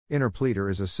Interpleader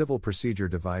is a civil procedure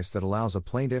device that allows a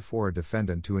plaintiff or a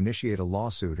defendant to initiate a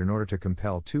lawsuit in order to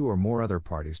compel two or more other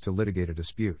parties to litigate a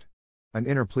dispute. An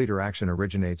interpleader action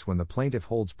originates when the plaintiff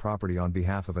holds property on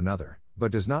behalf of another,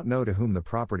 but does not know to whom the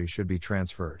property should be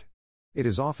transferred. It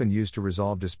is often used to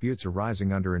resolve disputes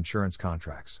arising under insurance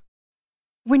contracts.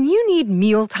 When you need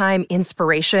mealtime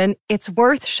inspiration, it's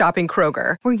worth shopping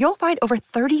Kroger, where you'll find over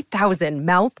 30,000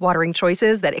 mouth-watering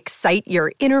choices that excite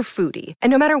your inner foodie. And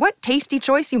no matter what tasty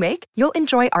choice you make, you'll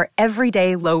enjoy our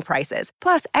everyday low prices,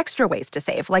 plus extra ways to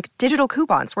save, like digital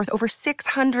coupons worth over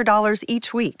 $600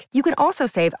 each week. You can also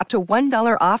save up to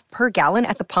 $1 off per gallon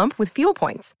at the pump with fuel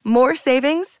points. More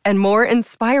savings and more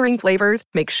inspiring flavors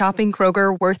make shopping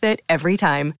Kroger worth it every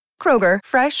time. Kroger,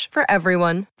 fresh for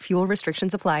everyone. Fuel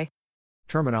restrictions apply.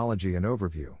 Terminology and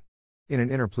overview. In an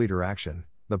interpleader action,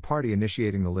 the party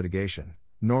initiating the litigation,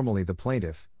 normally the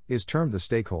plaintiff, is termed the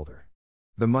stakeholder.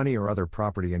 The money or other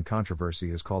property in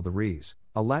controversy is called the res,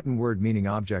 a Latin word meaning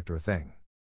object or thing.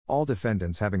 All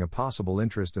defendants having a possible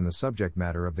interest in the subject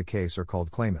matter of the case are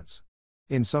called claimants.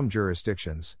 In some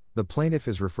jurisdictions, the plaintiff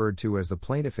is referred to as the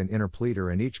plaintiff in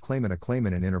interpleader and each claimant a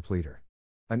claimant in interpleader.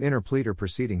 An interpleader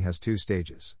proceeding has two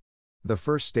stages. The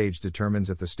first stage determines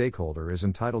if the stakeholder is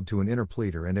entitled to an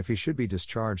interpleader and if he should be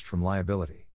discharged from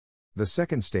liability. The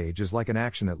second stage is like an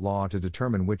action at law to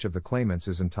determine which of the claimants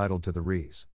is entitled to the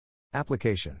res.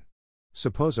 Application.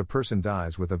 Suppose a person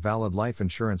dies with a valid life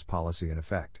insurance policy in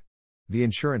effect. The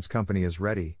insurance company is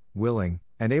ready, willing,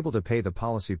 and able to pay the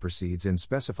policy proceeds in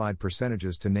specified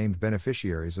percentages to named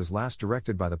beneficiaries as last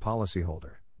directed by the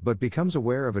policyholder, but becomes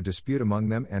aware of a dispute among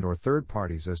them and or third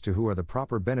parties as to who are the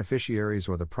proper beneficiaries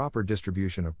or the proper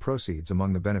distribution of proceeds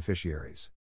among the beneficiaries.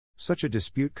 Such a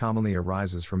dispute commonly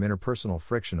arises from interpersonal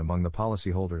friction among the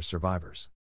policyholder's survivors.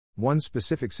 One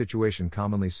specific situation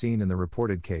commonly seen in the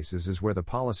reported cases is where the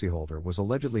policyholder was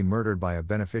allegedly murdered by a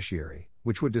beneficiary,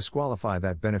 which would disqualify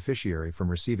that beneficiary from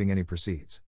receiving any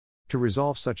proceeds. To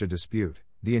resolve such a dispute,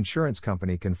 the insurance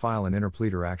company can file an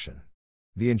interpleader action.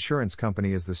 The insurance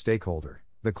company is the stakeholder.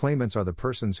 The claimants are the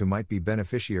persons who might be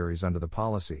beneficiaries under the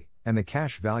policy, and the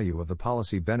cash value of the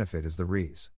policy benefit is the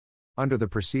res. Under the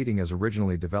proceeding as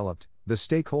originally developed, the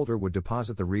stakeholder would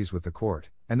deposit the res with the court,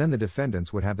 and then the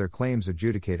defendants would have their claims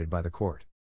adjudicated by the court.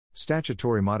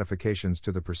 Statutory modifications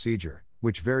to the procedure,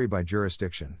 which vary by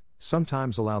jurisdiction,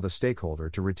 sometimes allow the stakeholder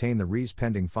to retain the res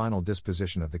pending final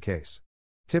disposition of the case.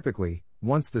 Typically,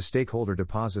 once the stakeholder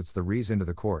deposits the res into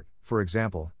the court, for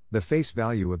example, the face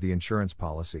value of the insurance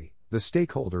policy, the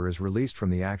stakeholder is released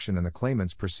from the action and the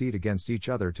claimants proceed against each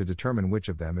other to determine which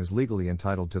of them is legally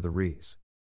entitled to the res.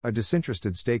 A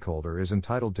disinterested stakeholder is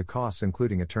entitled to costs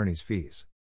including attorney's fees.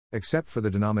 Except for the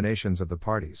denominations of the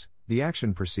parties, the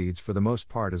action proceeds for the most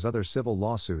part as other civil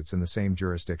lawsuits in the same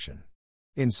jurisdiction.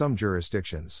 In some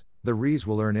jurisdictions, the res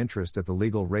will earn interest at the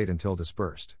legal rate until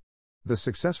dispersed. The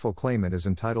successful claimant is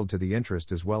entitled to the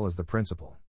interest as well as the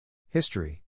principal.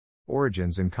 History.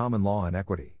 Origins in common law and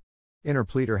equity.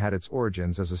 Interpleader had its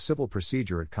origins as a civil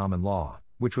procedure at common law,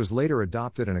 which was later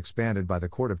adopted and expanded by the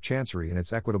Court of Chancery in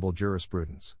its equitable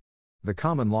jurisprudence. The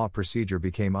common law procedure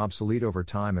became obsolete over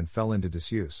time and fell into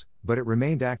disuse, but it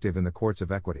remained active in the courts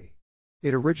of equity.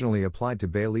 It originally applied to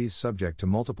bailees subject to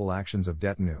multiple actions of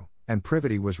detenue, and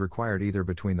privity was required either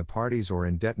between the parties or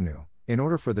in detenue, in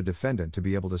order for the defendant to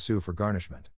be able to sue for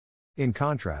garnishment. In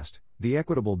contrast, the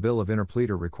Equitable Bill of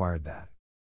Interpleader required that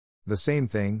the same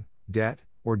thing, debt,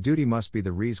 or duty must be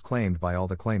the res claimed by all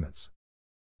the claimants.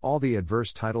 All the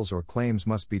adverse titles or claims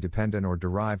must be dependent or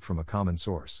derived from a common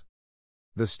source.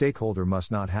 The stakeholder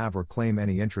must not have or claim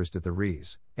any interest at the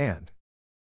res, and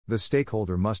the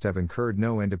stakeholder must have incurred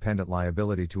no independent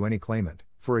liability to any claimant,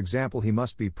 for example he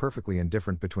must be perfectly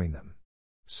indifferent between them.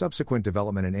 Subsequent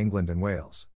development in England and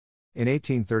Wales. In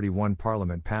 1831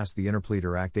 Parliament passed the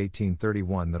Interpleader Act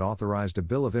 1831 that authorised a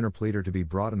bill of interpleader to be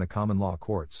brought in the common law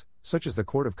courts, such as the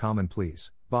Court of Common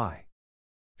Pleas, by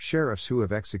sheriffs who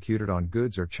have executed on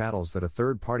goods or chattels that a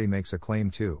third party makes a claim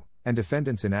to, and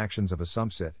defendants in actions of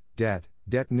assumpsit, debt,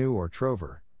 detenue or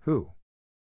trover, who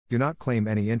do not claim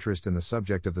any interest in the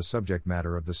subject of the subject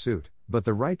matter of the suit, but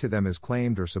the right to them is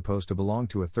claimed or supposed to belong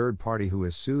to a third party who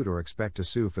is sued or expect to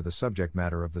sue for the subject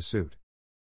matter of the suit,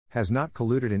 has not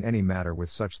colluded in any matter with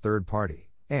such third party,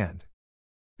 and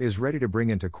is ready to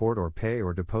bring into court or pay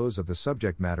or depose of the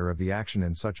subject matter of the action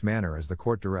in such manner as the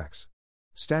court directs.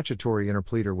 Statutory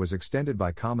interpleader was extended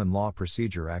by Common Law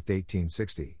Procedure Act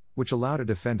 1860, which allowed a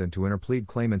defendant to interplead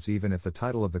claimants even if the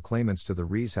title of the claimants to the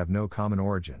res have no common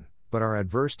origin, but are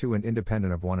adverse to and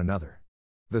independent of one another.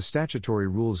 The statutory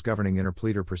rules governing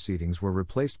interpleader proceedings were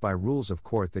replaced by rules of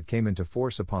court that came into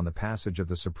force upon the passage of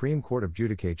the Supreme Court of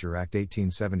Judicature Act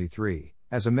 1873,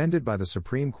 as amended by the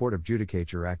Supreme Court of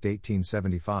Judicature Act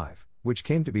 1875, which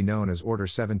came to be known as Order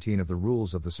 17 of the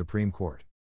Rules of the Supreme Court.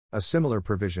 A similar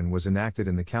provision was enacted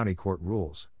in the County Court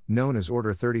Rules, known as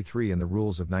Order 33 in the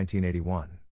Rules of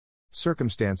 1981.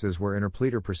 Circumstances where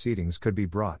interpleader proceedings could be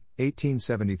brought,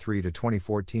 1873 to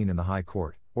 2014 in the High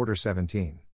Court, Order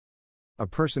 17. A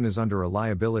person is under a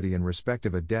liability in respect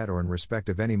of a debt or in respect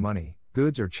of any money,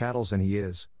 goods or chattels, and he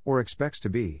is, or expects to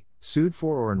be, sued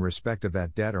for or in respect of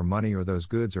that debt or money or those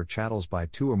goods or chattels by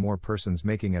two or more persons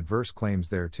making adverse claims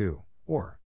thereto,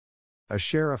 or a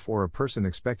sheriff or a person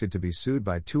expected to be sued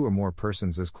by two or more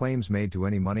persons as claims made to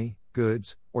any money,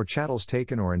 goods, or chattels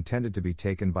taken or intended to be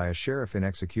taken by a sheriff in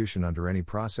execution under any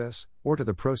process, or to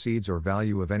the proceeds or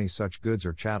value of any such goods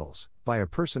or chattels, by a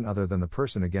person other than the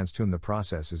person against whom the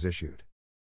process is issued.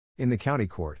 In the County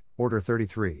Court, Order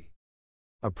 33.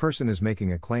 A person is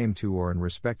making a claim to or in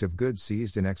respect of goods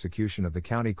seized in execution of the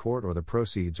county court or the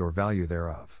proceeds or value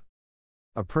thereof.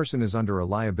 A person is under a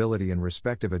liability in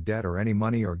respect of a debt or any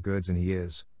money or goods, and he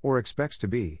is, or expects to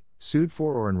be, sued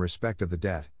for or in respect of the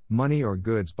debt, money or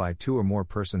goods by two or more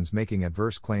persons making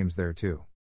adverse claims thereto.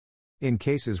 In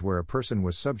cases where a person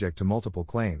was subject to multiple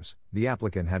claims, the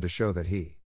applicant had to show that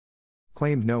he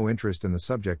claimed no interest in the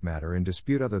subject matter in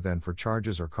dispute other than for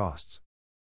charges or costs,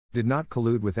 did not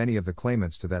collude with any of the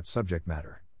claimants to that subject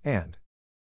matter, and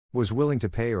was willing to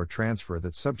pay or transfer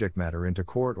that subject matter into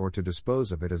court or to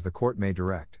dispose of it as the court may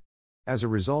direct. As a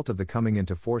result of the coming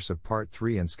into force of Part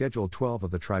 3 and Schedule 12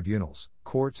 of the Tribunals,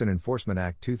 Courts and Enforcement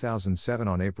Act 2007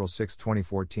 on April 6,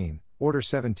 2014, Order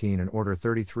 17 and Order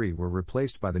 33 were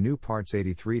replaced by the new Parts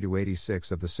 83 to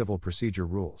 86 of the Civil Procedure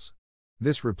Rules.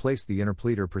 This replaced the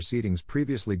interpleader proceedings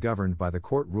previously governed by the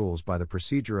court rules by the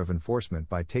procedure of enforcement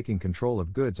by taking control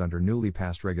of goods under newly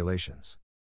passed regulations.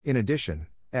 In addition,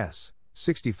 S.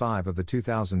 65 of the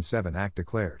 2007 Act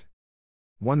declared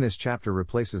 1. This chapter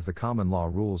replaces the common law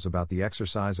rules about the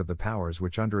exercise of the powers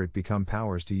which under it become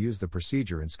powers to use the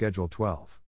procedure in Schedule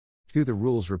 12. 2. The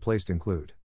rules replaced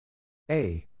include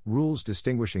a. Rules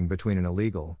distinguishing between an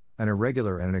illegal, an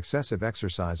irregular and an excessive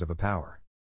exercise of a power.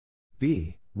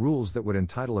 b. Rules that would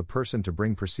entitle a person to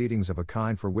bring proceedings of a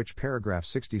kind for which paragraph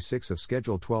 66 of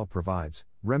Schedule 12 provides,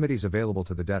 remedies available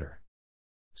to the debtor.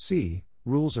 c.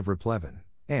 Rules of replevin,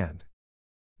 and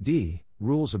d.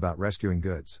 Rules about rescuing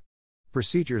goods.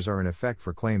 Procedures are in effect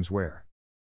for claims where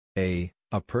a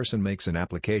person makes an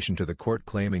application to the court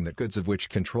claiming that goods of which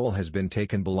control has been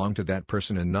taken belong to that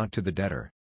person and not to the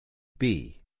debtor.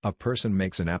 b. A person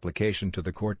makes an application to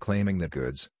the court claiming that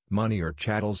goods, money or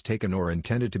chattels taken or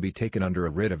intended to be taken under a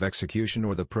writ of execution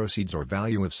or the proceeds or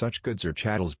value of such goods or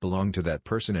chattels belong to that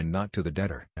person and not to the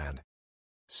debtor. And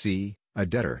c. A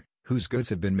debtor, whose goods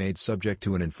have been made subject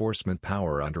to an enforcement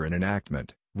power under an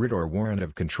enactment, writ or warrant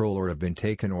of control or have been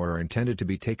taken or are intended to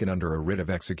be taken under a writ of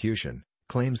execution,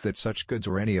 claims that such goods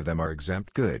or any of them are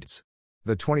exempt goods.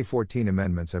 The 2014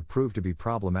 amendments have proved to be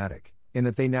problematic, in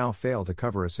that they now fail to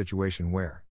cover a situation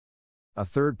where a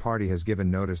third party has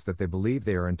given notice that they believe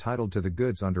they are entitled to the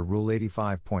goods under Rule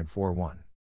 85.41.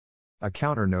 A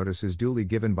counter notice is duly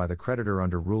given by the creditor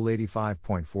under Rule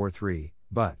 85.43,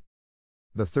 but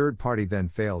the third party then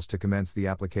fails to commence the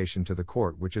application to the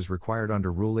court which is required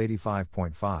under Rule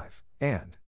 85.5,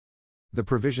 and the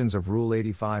provisions of Rule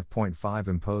 85.5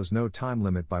 impose no time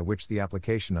limit by which the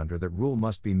application under that rule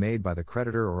must be made by the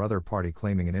creditor or other party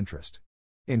claiming an interest.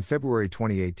 In February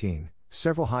 2018,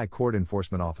 several High Court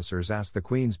enforcement officers asked the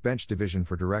Queen's Bench Division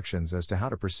for directions as to how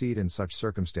to proceed in such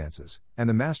circumstances, and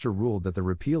the Master ruled that the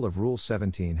repeal of Rule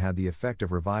 17 had the effect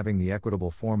of reviving the equitable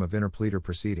form of interpleader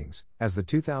proceedings, as the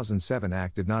 2007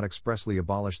 Act did not expressly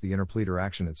abolish the interpleader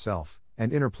action itself,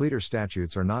 and interpleader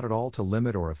statutes are not at all to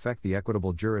limit or affect the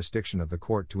equitable jurisdiction of the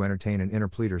court to entertain an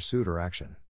interpleader suit or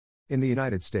action. In the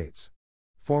United States,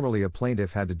 formerly a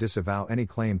plaintiff had to disavow any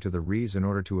claim to the res in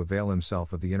order to avail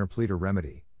himself of the interpleader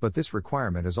remedy, but this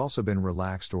requirement has also been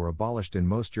relaxed or abolished in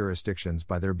most jurisdictions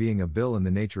by there being a bill in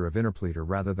the nature of interpleader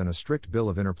rather than a strict bill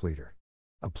of interpleader.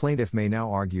 A plaintiff may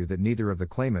now argue that neither of the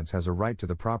claimants has a right to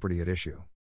the property at issue.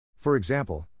 For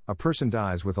example, a person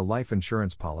dies with a life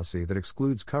insurance policy that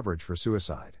excludes coverage for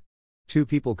suicide. Two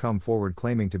people come forward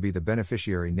claiming to be the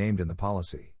beneficiary named in the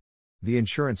policy. The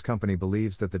insurance company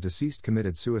believes that the deceased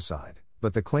committed suicide,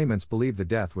 but the claimants believe the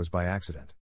death was by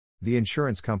accident. The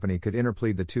insurance company could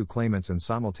interplead the two claimants and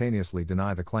simultaneously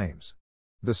deny the claims.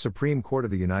 The Supreme Court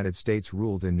of the United States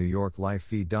ruled in New York Life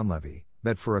v. Dunleavy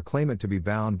that for a claimant to be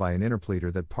bound by an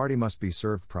interpleader, that party must be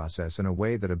served process in a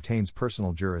way that obtains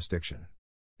personal jurisdiction.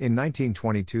 In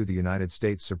 1922, the United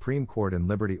States Supreme Court in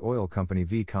Liberty Oil Company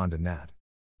v. Condé Nast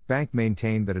Bank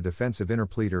maintained that a defensive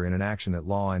interpleader in an action at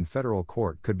law in federal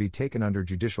court could be taken under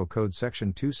Judicial Code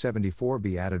Section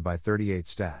 274B added by 38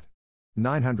 Stat.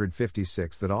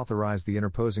 956 that authorized the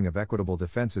interposing of equitable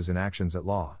defenses in actions at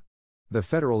law. The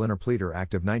Federal Interpleader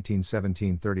Act of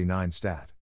 1917 39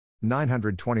 Stat.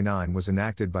 929 was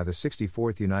enacted by the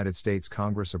 64th United States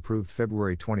Congress, approved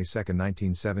February 22,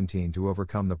 1917, to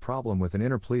overcome the problem with an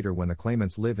interpleader when the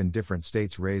claimants live in different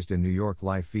states, raised in New York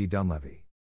Life v. Dunleavy.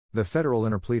 The Federal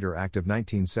Interpleader Act of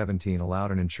 1917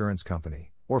 allowed an insurance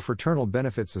company, or fraternal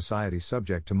benefit society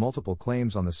subject to multiple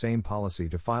claims on the same policy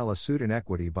to file a suit in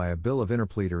equity by a bill of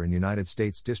interpleader in United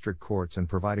States district courts, and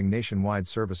providing nationwide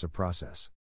service of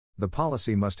process. The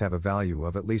policy must have a value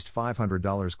of at least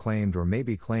 $500 claimed or may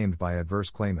be claimed by adverse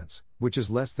claimants, which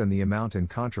is less than the amount in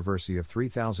controversy of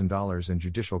 $3,000 in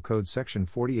Judicial Code Section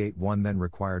 48(1), then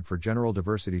required for general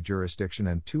diversity jurisdiction,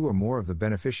 and 2 or more of the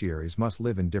beneficiaries must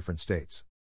live in different states.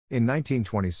 In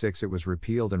 1926 it was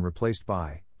repealed and replaced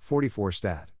by 44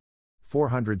 Stat.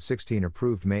 416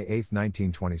 approved May 8,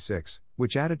 1926,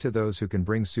 which added to those who can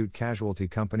bring suit casualty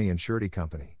company and surety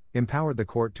company, empowered the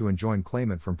court to enjoin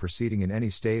claimant from proceeding in any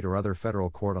state or other federal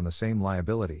court on the same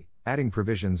liability, adding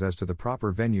provisions as to the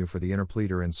proper venue for the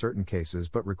interpleader in certain cases,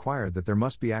 but required that there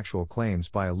must be actual claims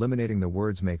by eliminating the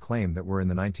words may claim that were in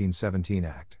the 1917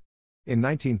 Act. In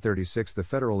 1936 the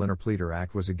Federal Interpleader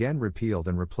Act was again repealed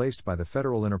and replaced by the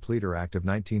Federal Interpleader Act of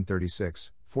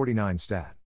 1936, 49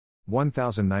 Stat.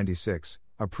 1096,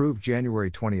 approved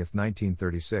January 20,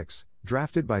 1936,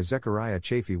 drafted by Zechariah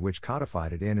Chafee, which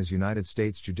codified it in as United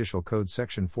States Judicial Code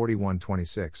Section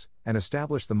 4126, and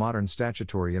established the modern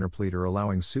statutory interpleader,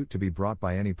 allowing suit to be brought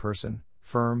by any person,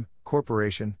 firm,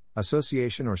 corporation,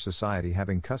 association or society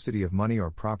having custody of money or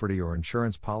property or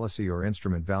insurance policy or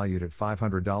instrument valued at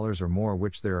 $500 or more,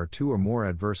 which there are 2 or more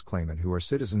adverse claimant who are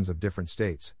citizens of different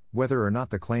states, whether or not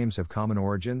the claims have common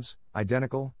origins,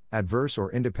 identical, adverse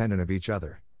or independent of each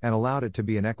other, and allowed it to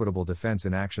be an equitable defense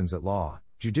in actions at law,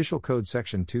 Judicial Code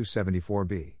Section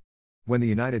 274B. When the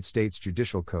United States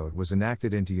Judicial Code was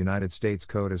enacted into United States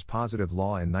Code as positive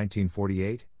law in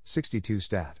 1948, 62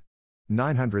 Stat.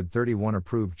 931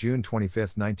 approved June 25,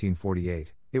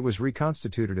 1948, it was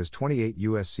reconstituted as 28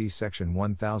 U.S.C. Section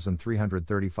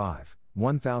 1335,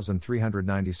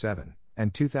 1397,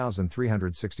 and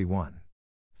 2361.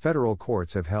 Federal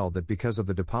courts have held that because of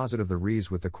the deposit of the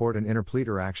res with the court, an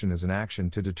interpleader action is an action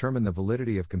to determine the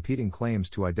validity of competing claims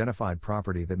to identified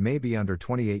property that may be under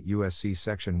 28 U.S.C.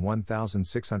 Section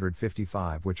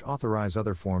 1655, which authorize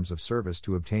other forms of service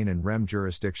to obtain in rem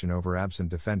jurisdiction over absent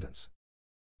defendants.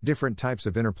 Different types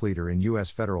of interpleader in U.S.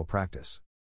 federal practice.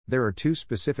 There are 2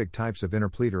 specific types of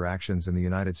interpleader actions in the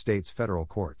United States federal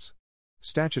courts.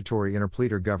 Statutory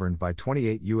interpleader governed by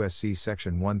 28 U.S.C.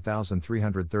 Section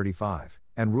 1335,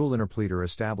 and rule interpleader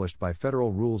established by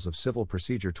Federal Rules of Civil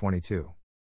Procedure 22.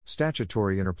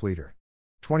 Statutory interpleader.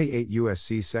 28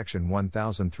 U.S.C. Section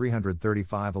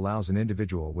 1335 allows an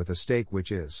individual with a stake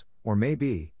which is, or may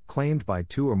be, claimed by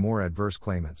 2 or more adverse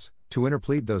claimants, to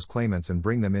interplead those claimants and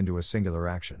bring them into a singular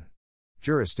action.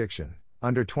 Jurisdiction.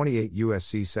 Under 28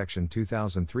 U.S.C. Section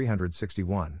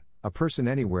 2361, a person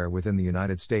anywhere within the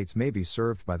United States may be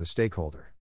served by the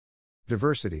stakeholder.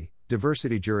 Diversity.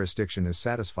 Diversity jurisdiction is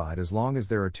satisfied as long as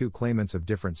there are 2 claimants of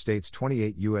different states.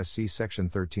 28 U.S.C. Section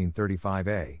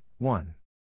 1335a, 1.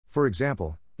 For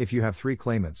example, if you have 3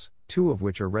 claimants, 2 of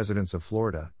which are residents of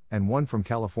Florida, and 1 from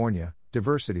California,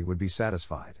 diversity would be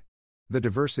satisfied. The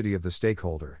diversity of the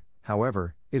stakeholder,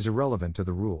 however, is irrelevant to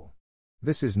the rule.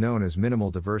 This is known as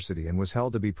minimal diversity and was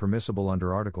held to be permissible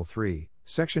under Article 3,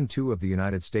 Section 2 of the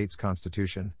United States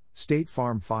Constitution, State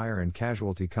Farm Fire and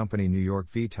Casualty Company New York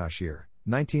v. Tashier,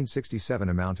 1967.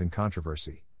 Amount in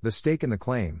controversy. The stake in the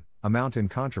claim, amount in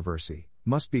controversy,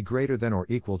 must be greater than or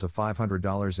equal to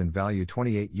 $500 in value.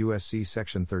 28 U.S.C.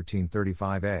 Section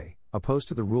 1335a, opposed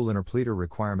to the rule interpleader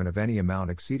requirement of any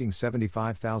amount exceeding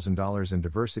 $75,000 in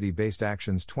diversity-based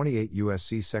actions. 28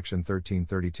 U.S.C. Section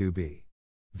 1332b.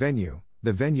 Venue.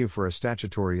 The venue for a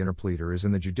statutory interpleader is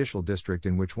in the judicial district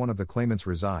in which one of the claimants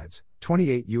resides.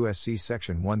 28 U.S.C.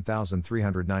 Section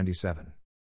 1397.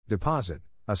 Deposit.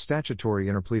 A statutory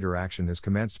interpleader action is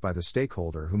commenced by the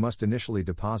stakeholder, who must initially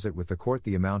deposit with the court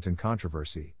the amount in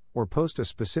controversy, or post a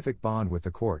specific bond with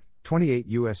the court. 28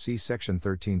 U.S.C. Section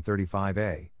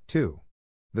 1335a, 2.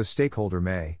 The stakeholder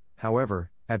may,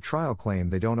 however, at trial claim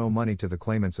they don't owe money to the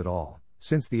claimants at all,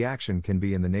 since the action can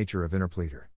be in the nature of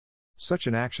interpleader. Such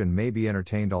an action may be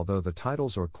entertained although the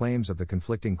titles or claims of the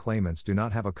conflicting claimants do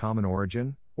not have a common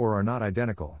origin, or are not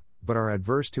identical, but are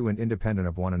adverse to and independent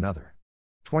of one another.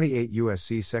 28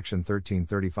 U.S.C. Section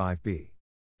 1335b.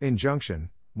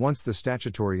 Injunction. Once the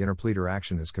statutory interpleader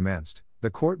action is commenced, The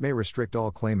court may restrict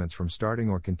all claimants from starting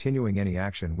or continuing any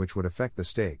action which would affect the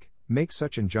stake, make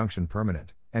such injunction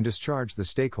permanent, and discharge the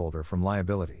stakeholder from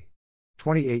liability.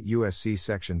 28 U.S.C.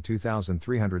 Section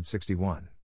 2361.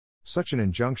 Such an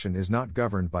injunction is not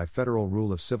governed by Federal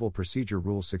Rule of Civil Procedure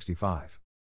Rule 65.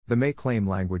 The may claim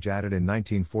language added in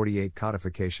 1948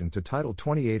 codification to Title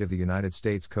 28 of the United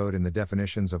States Code in the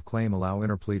definitions of claim allow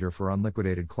interpleader for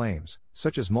unliquidated claims,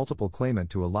 such as multiple claimant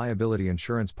to a liability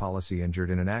insurance policy injured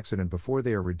in an accident before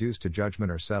they are reduced to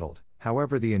judgment or settled.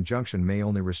 However, the injunction may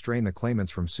only restrain the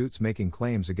claimants from suits making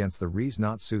claims against the res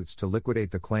not suits to liquidate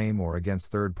the claim or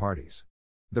against third parties.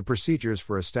 The procedures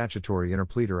for a statutory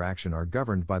interpleader action are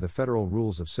governed by the Federal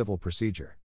Rules of Civil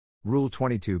Procedure. Rule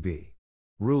 22b.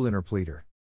 Rule Interpleader.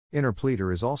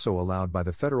 Interpleader is also allowed by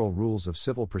the Federal Rules of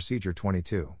Civil Procedure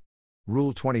 22.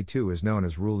 Rule 22 is known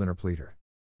as Rule Interpleader.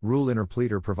 Rule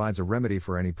Interpleader provides a remedy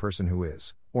for any person who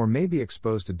is, or may be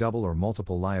exposed to double or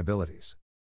multiple liabilities.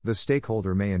 The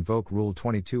stakeholder may invoke Rule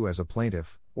 22 as a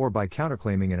plaintiff, or by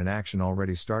counterclaiming in an action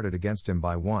already started against him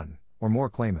by one or more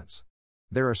claimants.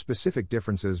 There are specific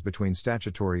differences between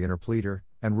statutory interpleader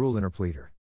and Rule Interpleader.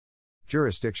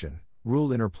 Jurisdiction. Rule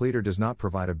Interpleader does not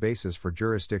provide a basis for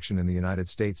jurisdiction in the United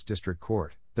States District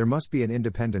Court. There must be an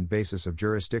independent basis of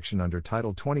jurisdiction under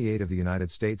Title 28 of the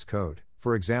United States Code,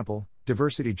 for example,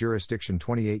 diversity jurisdiction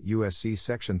 28 U.S.C.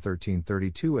 Section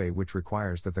 1332a, which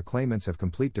requires that the claimants have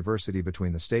complete diversity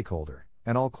between the stakeholder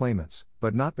and all claimants,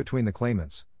 but not between the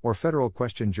claimants, or federal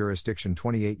question jurisdiction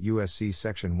 28 U.S.C.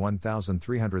 Section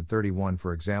 1331,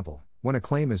 for example, when a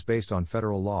claim is based on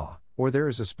federal law, or there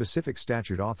is a specific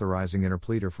statute authorizing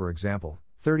interpleader, for example,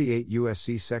 38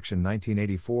 U.S.C. Section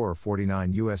 1984 or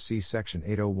 49 U.S.C. Section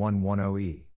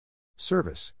 80110e.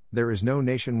 Service. There is no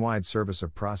nationwide service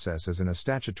of process as in a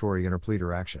statutory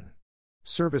interpleader action.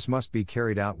 Service must be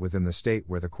carried out within the state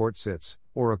where the court sits,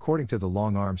 or according to the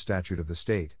long-arm statute of the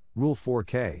state, Rule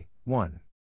 4K, 1.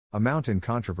 Amount in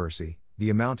controversy. The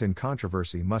amount in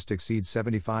controversy must exceed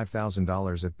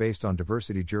 $75,000 if based on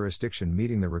diversity jurisdiction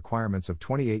meeting the requirements of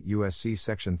 28 U.S.C.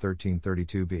 Section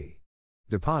 1332b.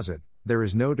 Deposit. There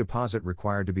is no deposit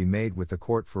required to be made with the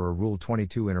court for a Rule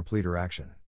 22 interpleader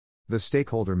action. The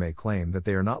stakeholder may claim that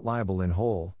they are not liable in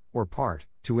whole, or part,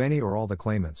 to any or all the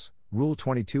claimants, Rule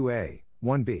 22a,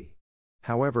 1b.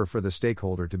 However, for the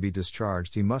stakeholder to be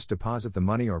discharged, he must deposit the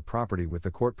money or property with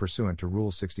the court pursuant to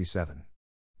Rule 67.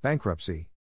 Bankruptcy.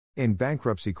 In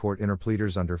bankruptcy court,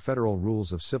 interpleaders under Federal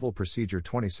Rules of Civil Procedure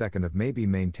 22 may be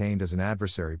maintained as an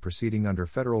adversary proceeding under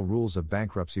Federal Rules of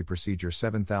Bankruptcy Procedure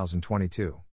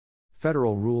 7022.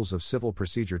 Federal Rules of Civil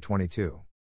Procedure 22.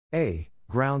 A.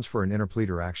 Grounds for an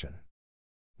interpleader action.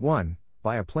 1.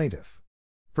 By a plaintiff.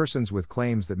 Persons with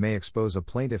claims that may expose a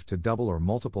plaintiff to double or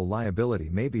multiple liability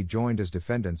may be joined as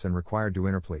defendants and required to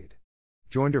interplead.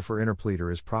 Joinder for interpleader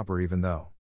is proper even though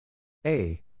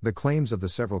a. The claims of the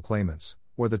several claimants,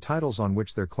 or the titles on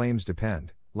which their claims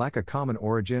depend, lack a common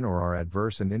origin or are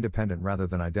adverse and independent rather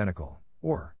than identical,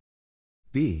 or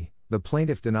b. The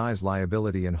plaintiff denies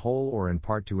liability in whole or in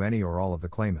part to any or all of the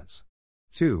claimants.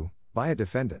 2. By a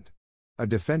defendant. A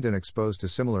defendant exposed to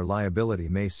similar liability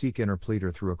may seek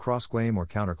interpleader through a cross-claim or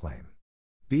counterclaim.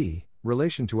 b.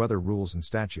 Relation to other rules and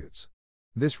statutes.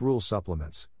 This rule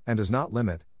supplements, and does not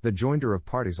limit, the joinder of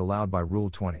parties allowed by Rule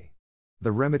 20.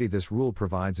 The remedy this rule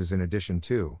provides is in addition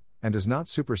to, and does not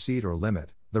supersede or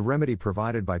limit, the remedy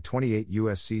provided by 28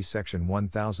 U.S.C. Section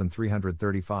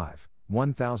 1335,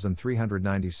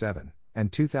 1397,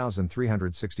 and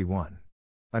 2361.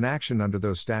 An action under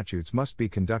those statutes must be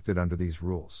conducted under these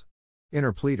rules.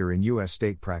 Interpleader in U.S.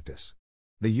 state practice.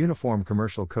 The Uniform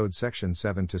Commercial Code Section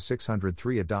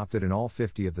 7-603 adopted in all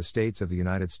 50 of the states of the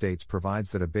United States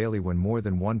provides that a bailee, when more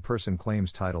than one person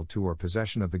claims title to or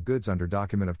possession of the goods under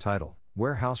document of title,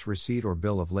 warehouse receipt or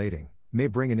bill of lading, may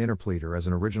bring an interpleader as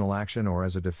an original action or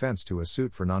as a defense to a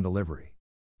suit for non-delivery.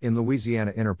 In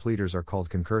Louisiana, interpleaders are called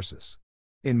concursus.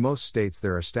 In most states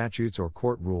there are statutes or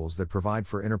court rules that provide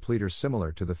for interpleaders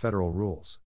similar to the federal rules.